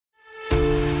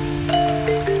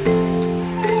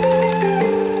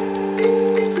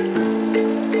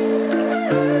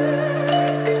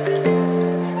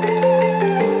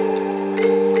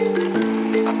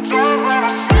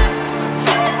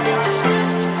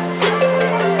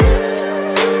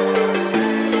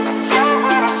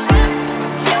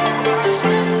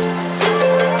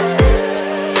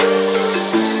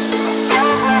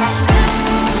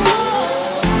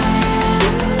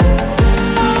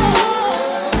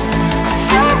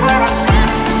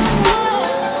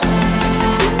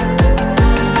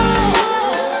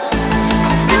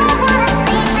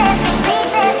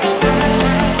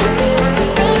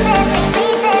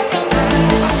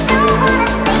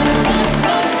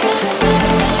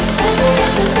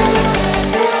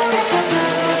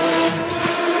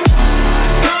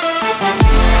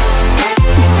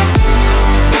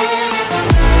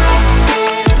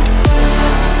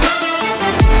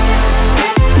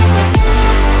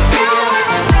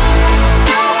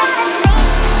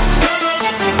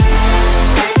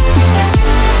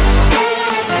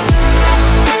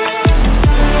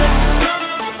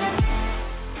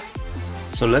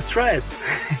let's try it.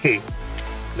 Hey,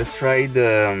 let's try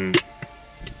the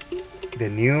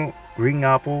new green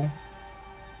apple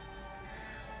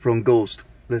from Ghost.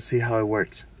 Let's see how it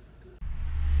works.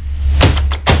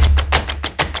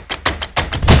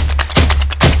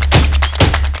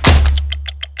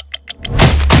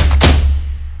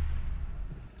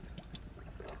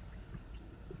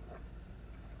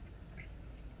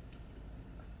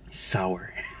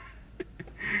 Sour.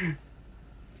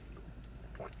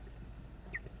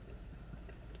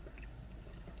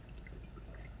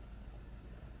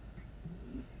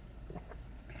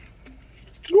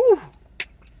 Woo!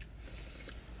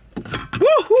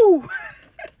 Woohoo!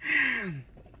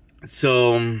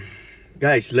 So,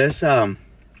 guys, let's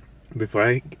before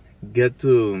I get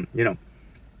to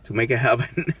to make it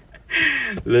happen,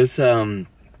 let's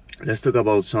talk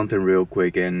about something real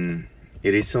quick, and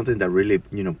it is something that really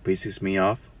pisses me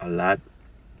off a lot.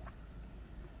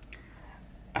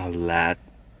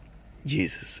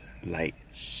 Jesus, like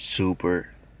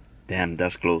super. Damn,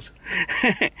 that's close.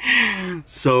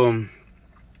 So,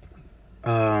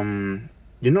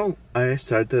 I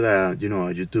started a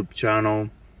YouTube channel.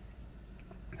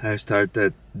 I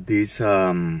started this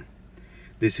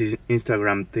this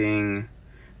Instagram thing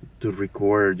to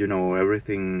record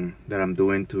everything that I'm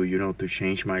doing to to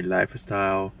change my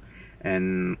lifestyle,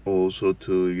 and also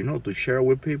to to share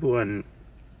with people and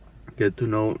get to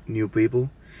know new people,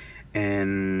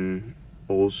 and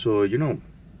also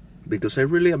because I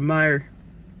really admire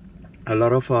a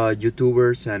lot of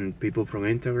YouTubers and people from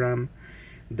Instagram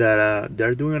that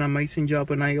they're doing an amazing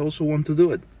job, and I also want to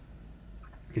do it.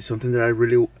 It's something that I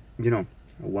really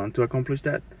want to accomplish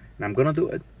that, and I'm gonna do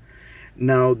it.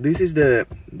 Now this is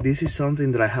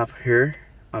something that I have heard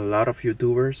a lot of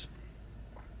YouTubers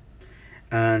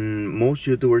and most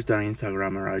YouTubers that are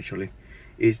Instagrammer actually,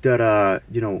 is that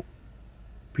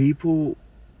people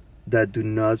that do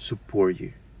not support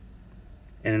you.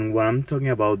 And when I'm talking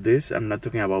about this, I'm not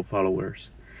talking about followers.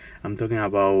 I'm talking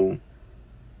about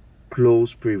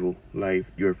close people, like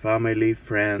your family,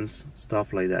 friends,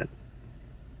 stuff like that.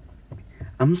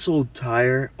 I'm so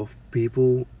tired of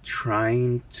people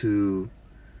trying to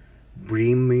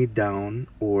bring me down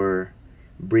or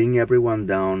bring everyone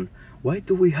down. Why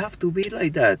do we have to be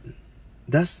like that?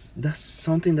 That's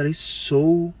something that is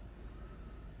so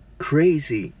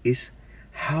crazy. Is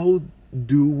how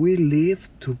do we live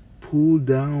to pull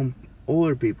down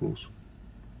other people's?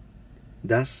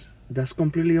 That's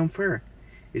completely unfair.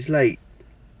 It's like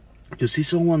to see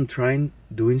someone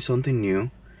doing something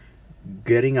new,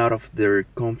 getting out of their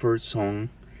comfort zone,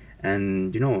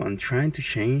 and and trying to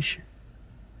change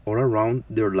all around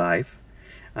their life,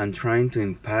 and trying to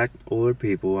impact other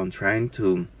people, and trying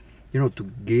to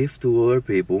to give to other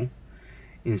people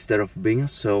instead of being a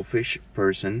selfish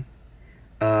person.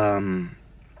 And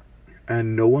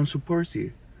no one supports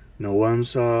you. No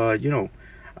one's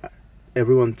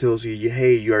everyone tells you,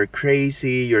 hey, you are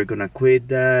crazy, you're gonna quit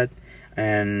that,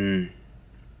 and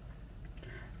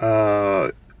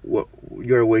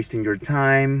you're wasting your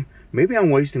time. Maybe I'm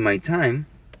wasting my time.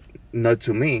 Not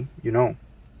to me,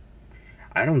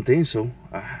 I don't think so.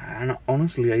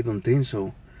 Honestly, I don't think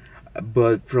so.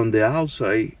 But from the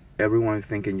outside, everyone is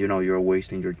thinking, you're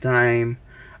wasting your time.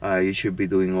 You should be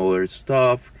doing other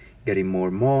stuff, getting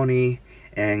more money,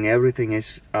 and everything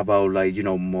is about like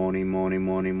money, money,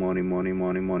 money, money, money,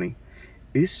 money, money.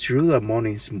 It's true that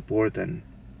money is important.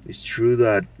 It's true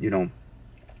that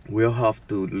we all have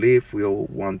to live. We all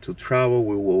want to travel.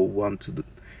 We all want to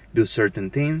do certain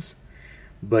things.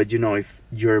 But if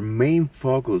your main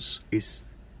focus is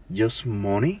just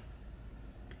money,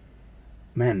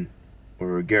 man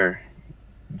or girl,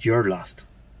 you're lost.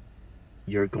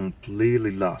 You're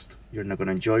completely lost. You're not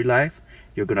gonna enjoy life.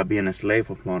 You're gonna be a slave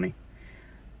of money.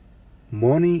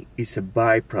 Money is a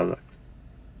byproduct.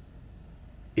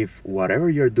 If whatever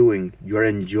you're doing, you're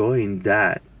enjoying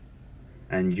that,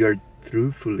 and you're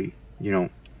truthfully,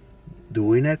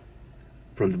 doing it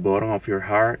from the bottom of your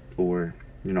heart, or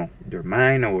your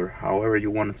mind, or however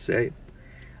you want to say it,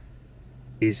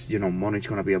 is money's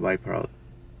gonna be a byproduct.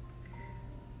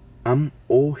 I'm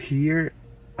all here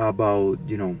about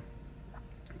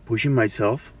pushing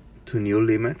myself to new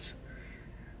limits,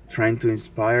 trying to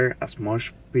inspire as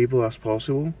much people as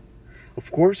possible. Of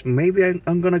course, maybe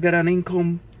I'm gonna get an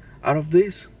income out of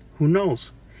this. Who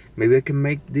knows? Maybe I can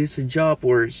make this a job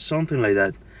or something like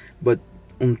that. But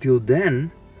until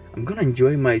then, I'm gonna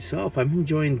enjoy myself. I'm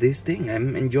enjoying this thing.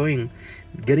 I'm enjoying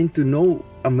getting to know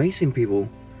amazing people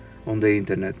on the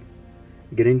internet.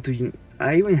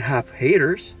 I even have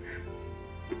haters.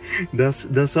 That's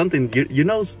something.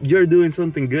 You're doing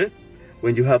something good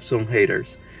when you have some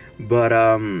haters. But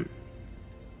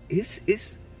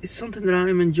it's it's something that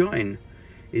I'm enjoying.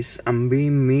 I'm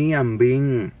being me. I'm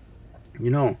being,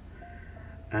 you know,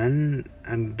 and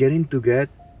I'm getting get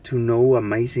to know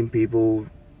amazing people.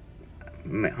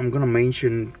 I'm gonna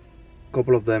mention a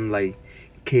couple of them, like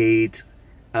Kate,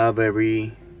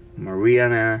 Avery,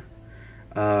 Mariana.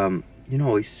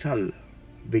 It's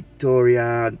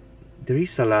Victoria. There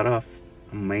is a lot of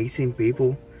amazing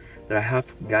people that I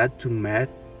have got to meet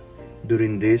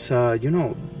during this,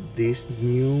 this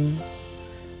new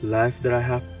life that I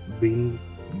have been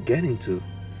getting to.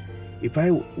 If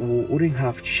I wouldn't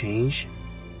have changed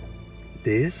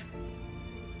this,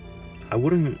 I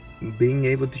wouldn't being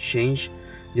able to change,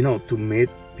 to meet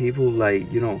people like,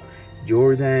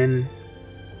 Jordan,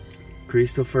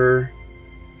 Christopher.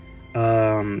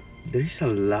 There is a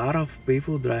lot of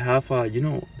people that I have,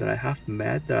 that I have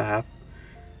met, that I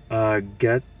have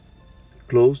get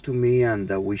close to me, and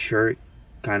that we share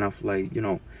kind of like,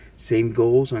 same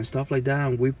goals and stuff like that,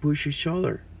 and we push each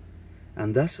other,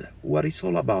 and that's what it's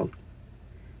all about.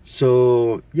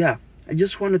 So yeah, I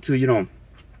just wanted to,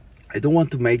 I don't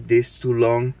want to make this too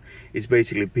long. It's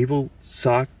basically people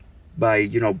suck by,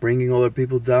 bringing other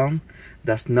people down.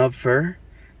 That's not fair.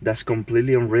 That's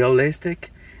completely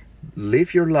unrealistic.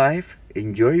 Live your life,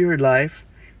 enjoy your life,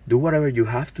 do whatever you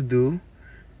have to do.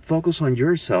 Focus on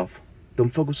yourself. Don't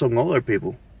focus on other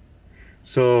people.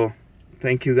 So,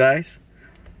 thank you guys.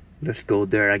 Let's go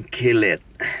there and kill it.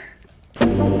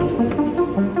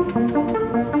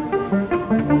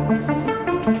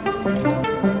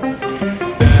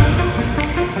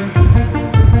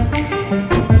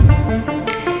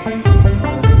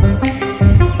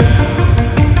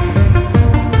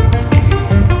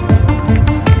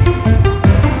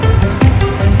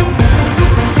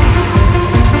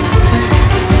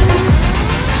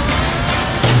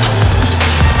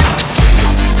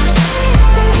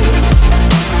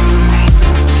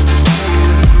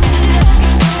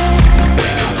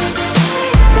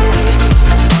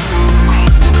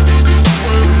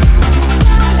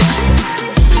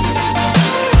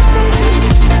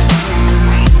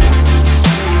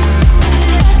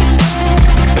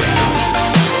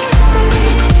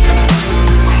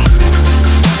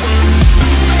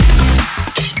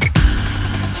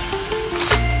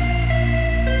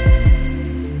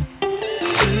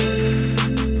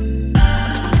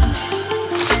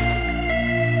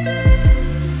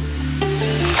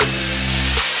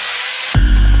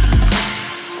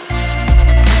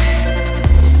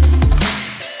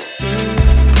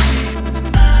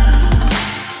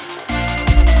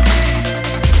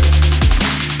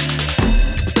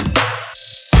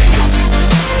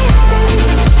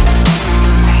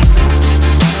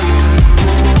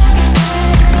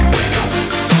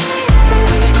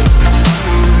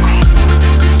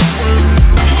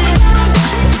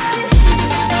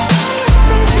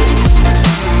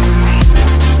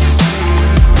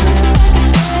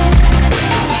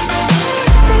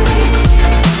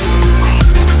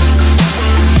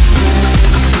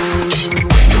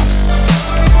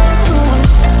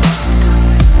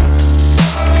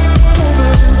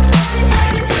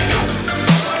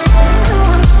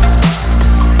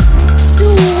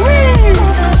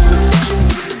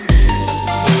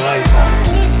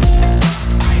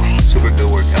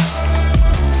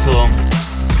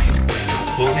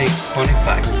 Funny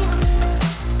fact,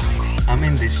 I'm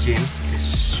in this gym. It's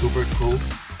super cool.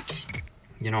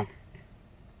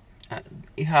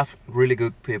 You have really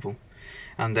good people,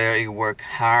 and they work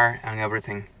hard and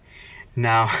everything.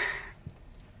 Now,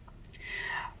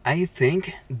 I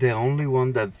think the only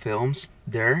one that films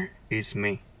there is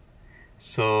me.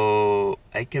 So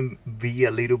I can be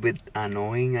a little bit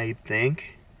annoying, I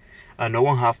think. No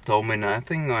one have told me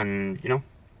nothing, and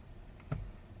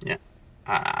yeah,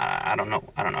 I don't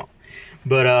know.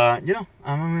 But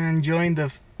I'm enjoying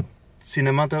the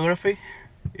cinematography.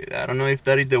 I don't know if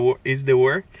that is the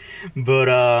word, but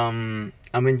I'm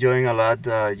enjoying a lot.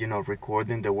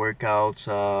 Recording the workouts.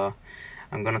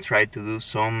 I'm gonna try to do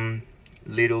some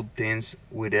little things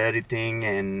with editing,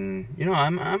 and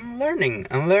I'm learning,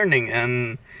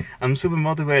 and I'm super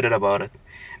motivated about it.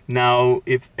 Now,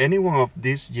 if anyone of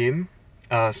this gym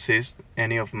sees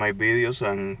any of my videos,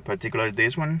 and particularly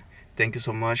this one, thank you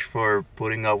so much for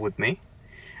putting up with me.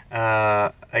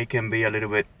 I can be a little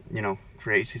bit,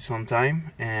 crazy sometimes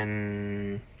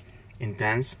and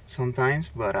intense sometimes,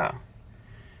 but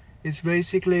it's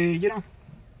basically,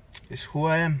 it's who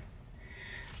I am.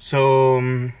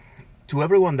 So, to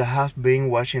everyone that has been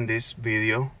watching this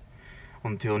video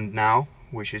until now,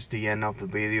 which is the end of the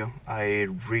video, I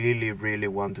really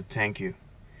want to thank you.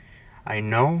 I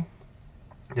know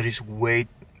there is way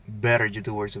better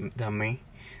YouTubers than me.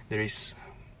 There is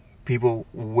people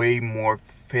way more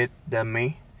fit than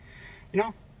me,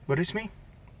 but it's me.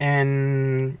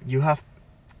 And you have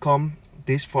come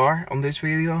this far on this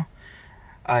video.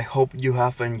 I hope you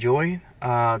have enjoyed.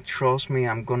 Trust me,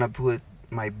 I'm gonna put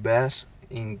my best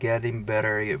in getting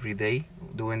better every day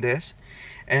doing this,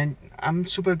 and I'm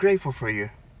super grateful for you.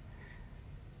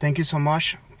 Thank you so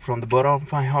much from the bottom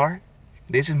of my heart.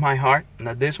 This is my heart,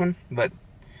 not this one, but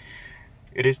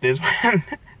it is this one.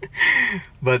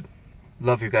 But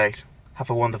love you guys. Have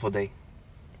a wonderful day.